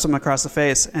father slaps him across the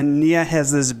face, and Nia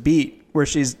has this beat where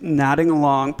she's nodding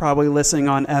along, probably listening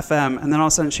on FM, and then all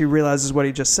of a sudden she realizes what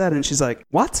he just said, and she's like,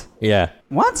 what? Yeah.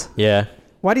 What? Yeah.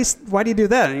 Why do you do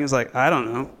that? And he was like, I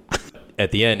don't know.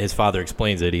 At the end, his father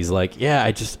explains it. He's like,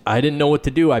 I didn't know what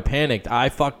to do. I panicked. I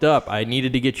fucked up. I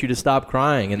needed to get you to stop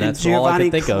crying. And that's all I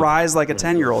could think of. Giovanni cries like a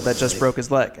 10-year-old that just broke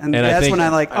his leg. And that's when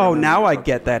I'm like, now I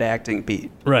get that acting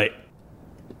beat. Right.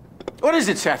 What is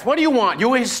it, Seth? What do you want? You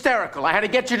were hysterical. I had to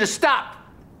get you to stop.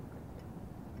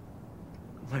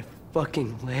 My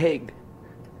fucking leg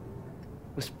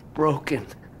was broken.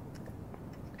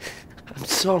 I'm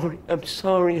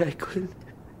sorry I couldn't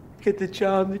get the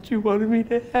job that you wanted me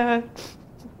to have.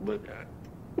 But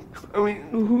I mean,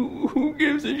 who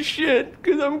gives a shit?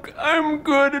 Because I'm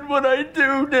good at what I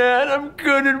do, Dad. I'm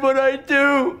good at what I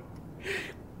do.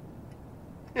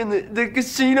 And the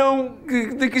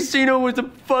casino was a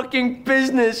fucking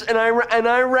business, and I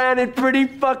ran it pretty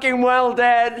fucking well,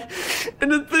 Dad.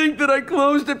 And to think that I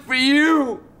closed it for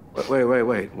you.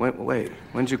 Wait.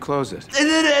 When'd you close it? And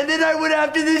then I went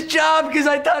after this job because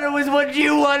I thought it was what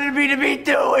you wanted me to be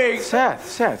doing.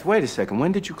 Seth, wait a second.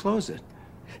 When did you close it?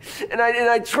 And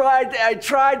I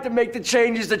tried to make the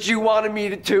changes that you wanted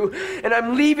me to, and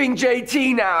I'm leaving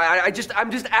JT now.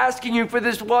 I'm just asking you for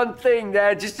this one thing,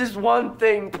 Dad. Just this one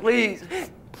thing, please.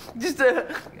 Just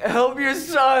to help your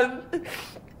son.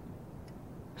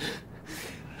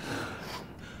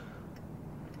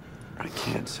 I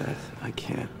can't, Seth. I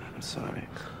can't. I'm sorry.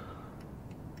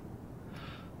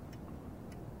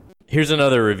 Here's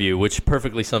another review, which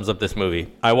perfectly sums up this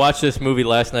movie. I watched this movie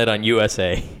last night on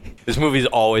USA. This movie's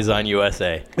always on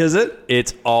USA. Is it?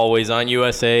 It's always on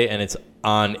USA, and it's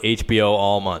on HBO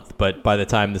all month, but by the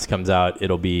time this comes out,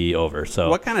 it'll be over. So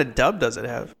what kind of dub does it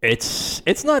have?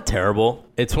 It's not terrible.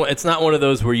 It's not one of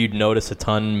those where you'd notice a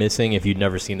ton missing if you'd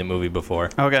never seen the movie before.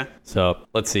 Okay. So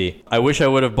let's see. I wish I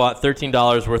would have bought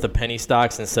 $13 worth of penny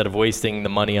stocks instead of wasting the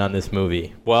money on this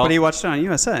movie. Well, but he watched it on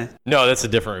USA. No, that's a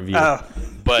different review. Oh.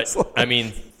 But I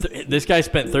mean, this guy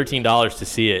spent $13 to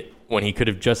see it when he could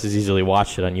have just as easily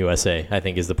watched it on USA, I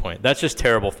think is the point. That's just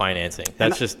terrible financing.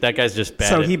 That guy's just bad.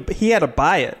 So he had to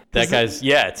buy it.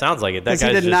 It sounds like it. That he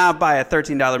did not buy a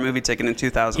 $13 movie ticket in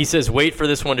 2000. He says, wait for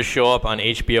this one to show up on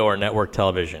HBO or network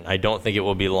television. I don't think it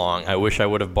will be long. I wish I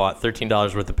would have bought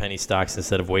 $13 worth of penny stocks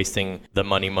instead of wasting the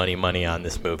money on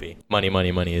this movie. Money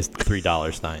is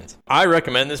 $3 signs. I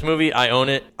recommend this movie. I own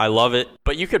it. I love it.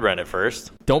 But you could rent it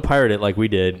first. Don't pirate it like we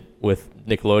did with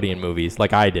Nickelodeon movies,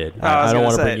 like I did. I don't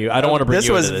want to bring you. I don't want to bring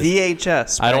you into this. This was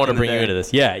VHS. I don't want to bring you into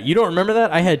this. Yeah, you don't remember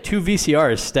that? I had 2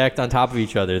 VCRs stacked on top of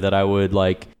each other that I would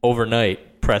like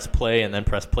overnight press play and then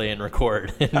press play and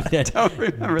record. And I don't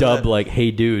remember dub that. like "Hey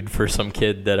Dude" for some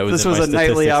kid that I was. This in was my a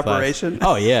nightly statistics class. operation.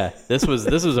 Oh yeah, this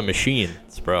was a machine,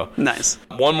 bro. Nice.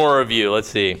 One more review. Let's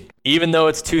see. Even though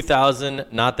it's 2000,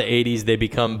 not the 80s, they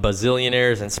become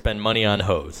bazillionaires and spend money on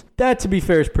hoes. That, to be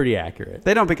fair, is pretty accurate.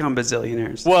 They don't become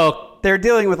bazillionaires. Well, they're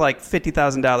dealing with like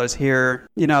 $50,000 here.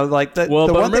 You know, like the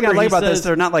one thing I like about this,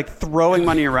 they're not like throwing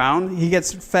money around. He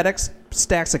gets FedEx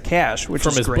stacks of cash, which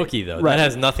from is his great. bookie though. Right. That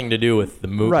has nothing to do with the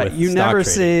movie. Right. You never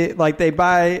trading. see like they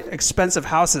buy expensive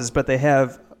houses, but they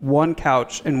have one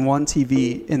couch and one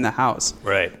TV in the house.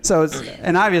 Right. So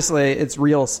and obviously it's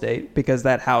real estate because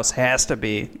that house has to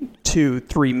be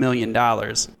 $2-3 million.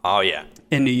 Oh yeah.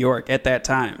 In New York at that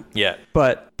time. Yeah.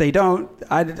 But they don't.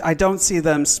 I don't see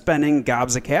them spending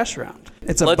gobs of cash around.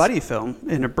 It's a buddy film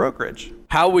in a brokerage.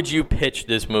 How would you pitch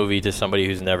this movie to somebody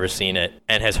who's never seen it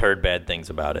and has heard bad things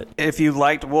about it? If you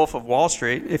liked Wolf of Wall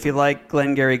Street, if you like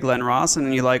Glengarry Glen Ross,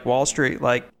 and you like Wall Street,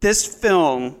 like this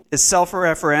film is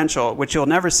self-referential, which you'll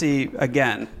never see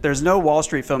again. There's no Wall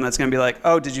Street film that's going to be like,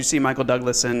 oh, did you see Michael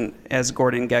Douglas as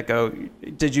Gordon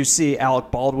Gekko? Did you see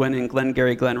Alec Baldwin in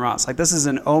Glengarry Glen Ross? Like this is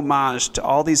an homage to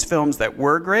all these films that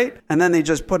were great, and then they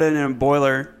just put it in a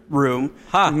boiler room,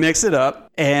 mix it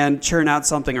up, and churn out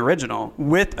something original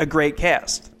with a great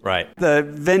cast. Right. The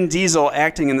Vin Diesel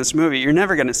acting in this movie, you're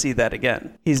never going to see that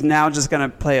again. He's now just going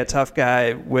to play a tough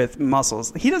guy with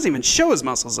muscles. He doesn't even show his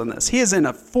muscles in this. He is in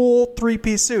a full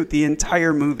 3-piece suit the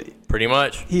entire movie. Pretty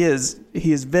much. He is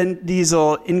Vin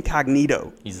Diesel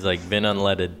incognito. He's like Vin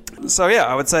unleaded. So yeah,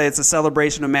 I would say it's a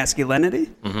celebration of masculinity,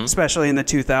 especially in the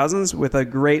 2000s, with a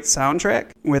great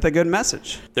soundtrack, with a good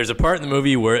message. There's a part in the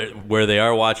movie where they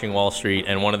are watching Wall Street,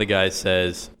 and one of the guys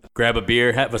says, "Grab a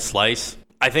beer, have a slice."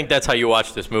 I think that's how you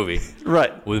watch this movie.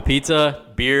 Right. With pizza,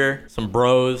 beer, some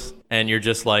bros, and you're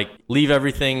just like, leave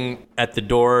everything at the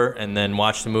door and then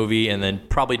watch the movie and then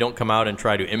probably don't come out and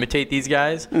try to imitate these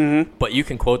guys. Mm-hmm. But you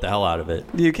can quote the hell out of it.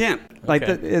 You can. Like,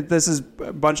 this is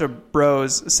a bunch of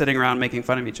bros sitting around making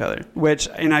fun of each other,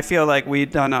 and I feel like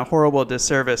we've done a horrible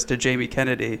disservice to Jamie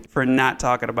Kennedy for not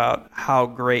talking about how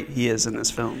great he is in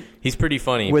this film. He's pretty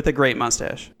funny. With a great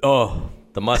mustache. Oh,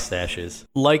 the mustaches,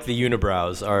 like the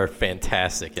unibrows, are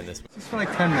fantastic in this movie. Just for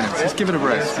like 10 minutes. Just give it a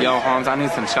break. Yo, Holmes, I need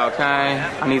some Chocaine.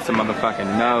 I need some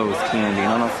motherfucking nose candy. You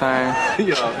know what I'm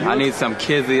saying? I need some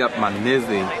kizzy up my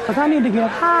nizzy. Because I need to get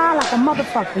high like a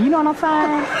motherfucker. You know what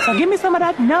I'm saying? So give me some of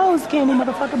that nose candy,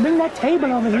 motherfucker. Bring that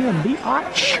table over here and be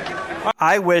arch.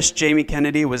 I wish Jamie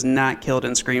Kennedy was not killed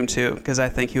in Scream 2 because I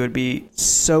think he would be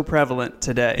so prevalent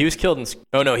today. He was killed in...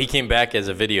 Oh, no, he came back as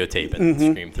a videotape in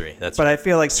Scream 3. But I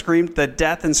feel like the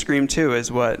death in Scream 2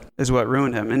 is what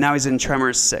ruined him. And now he's in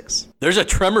Tremors 6. There's a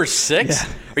Tremors 6?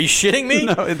 Yeah. Are you shitting me?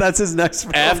 No, that's his next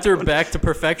film. After Back to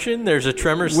Perfection, there's a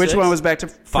Tremors 6? Which one was Back to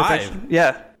 5? Perfection?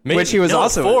 Yeah. Maybe. Which he was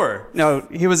also 4. No,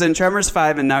 he was in Tremors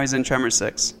 5 and now he's in Tremors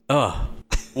 6. Oh,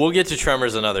 we'll get to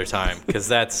Tremors another time because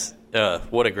that's...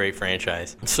 what a great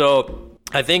franchise. So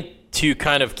I think to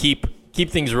kind of keep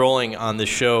things rolling on the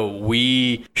show,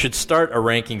 we should start a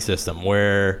ranking system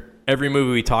where every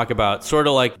movie we talk about, sort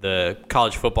of like the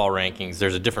college football rankings,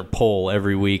 there's a different poll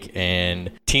every week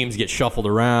and teams get shuffled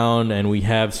around and we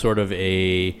have sort of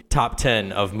a top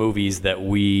 10 of movies that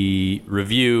we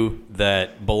review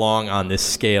that belong on this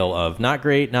scale of not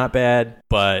great, not bad,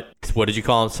 but what did you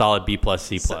call them? Solid B+,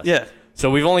 C+. Yeah. So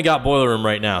we've only got Boiler Room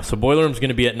right now. So Boiler Room's going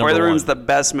to be at number 1. Boiler Room's the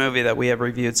best movie that we have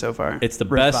reviewed so far. It's the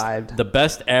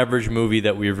best average movie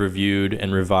that we've reviewed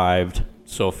and revived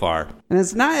so far. And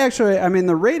it's not actually, I mean,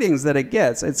 the ratings that it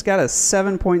gets, it's got a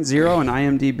 7.0 on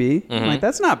IMDb. Like,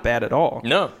 that's not bad at all.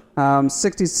 No.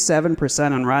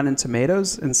 67% on Rotten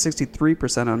Tomatoes and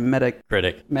 63% on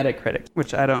Metacritic,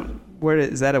 which I don't... Where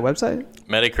is that a website?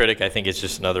 Metacritic, I think it's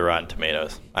just another Rotten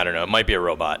Tomatoes. I don't know. It might be a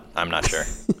robot. I'm not sure.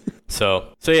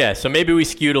 So maybe we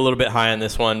skewed a little bit high on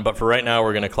this one, but for right now,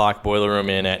 we're going to clock Boiler Room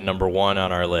in at number 1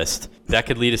 on our list. That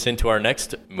could lead us into our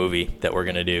next movie that we're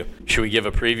going to do. Should we give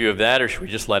a preview of that, or should we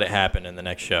just let it happen in the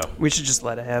next show? We should just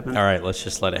let it happen. All right, let's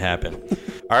just let it happen.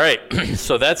 All right,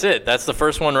 so that's it. That's the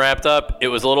first one wrapped up. It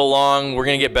was a little long. We're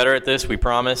going to get better at this, we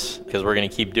promise, because we're going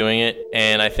to keep doing it.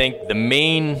 And I think the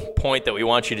main point that we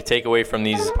want you to take away from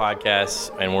these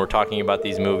podcasts, and we're talking about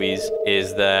these movies,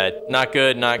 is that not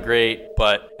good, not great,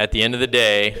 but at the end of the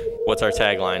day, what's our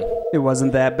tagline? It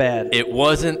wasn't that bad. It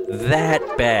wasn't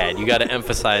that bad. You got to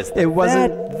emphasize that. It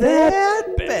wasn't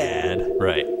that bad.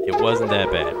 Right. It wasn't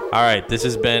that bad. All right. This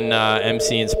has been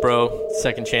MC and Spro,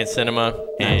 Second Chance Cinema,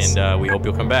 Nice. and we hope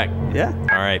you'll come back. Yeah.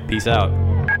 All right. Peace out.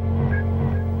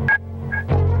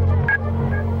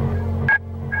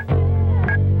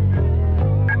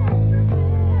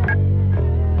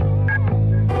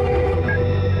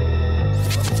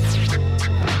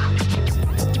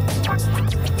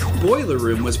 Boiler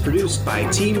Room was produced by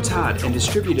Team Todd and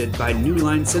distributed by New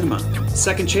Line Cinema.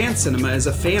 Second Chance Cinema is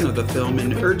a fan of the film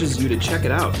and urges you to check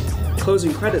it out.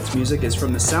 Closing credits music is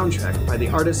from the soundtrack by the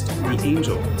artist The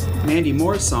Angel. Mandy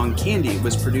Moore's song Candy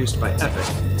was produced by Epic.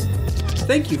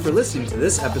 Thank you for listening to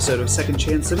this episode of Second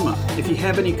Chance Cinema. If you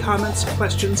have any comments,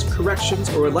 questions,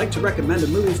 corrections, or would like to recommend a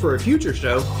movie for a future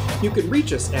show, you can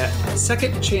reach us at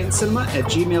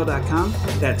secondchancecinema@gmail.com.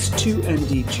 That's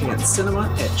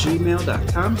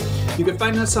 2ndchancecinema@gmail.com. You can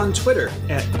find us on Twitter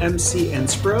at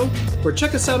MCandSpro, or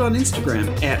check us out on Instagram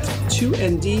at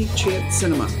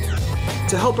 2ndchancecinema.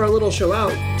 To help our little show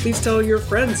out, please tell your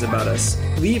friends about us.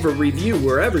 Leave a review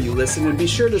wherever you listen, and be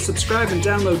sure to subscribe and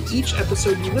download each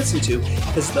episode you listen to,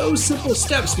 as those simple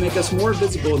steps make us more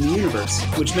visible in the universe,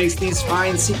 which makes these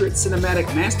fine secret cinematic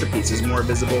masterpieces more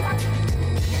visible.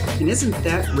 And isn't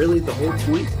that really the whole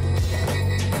point?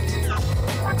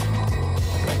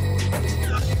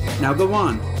 Now go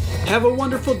on. Have a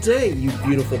wonderful day, you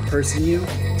beautiful person, you.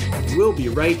 We'll be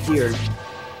right here,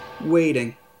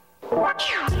 waiting.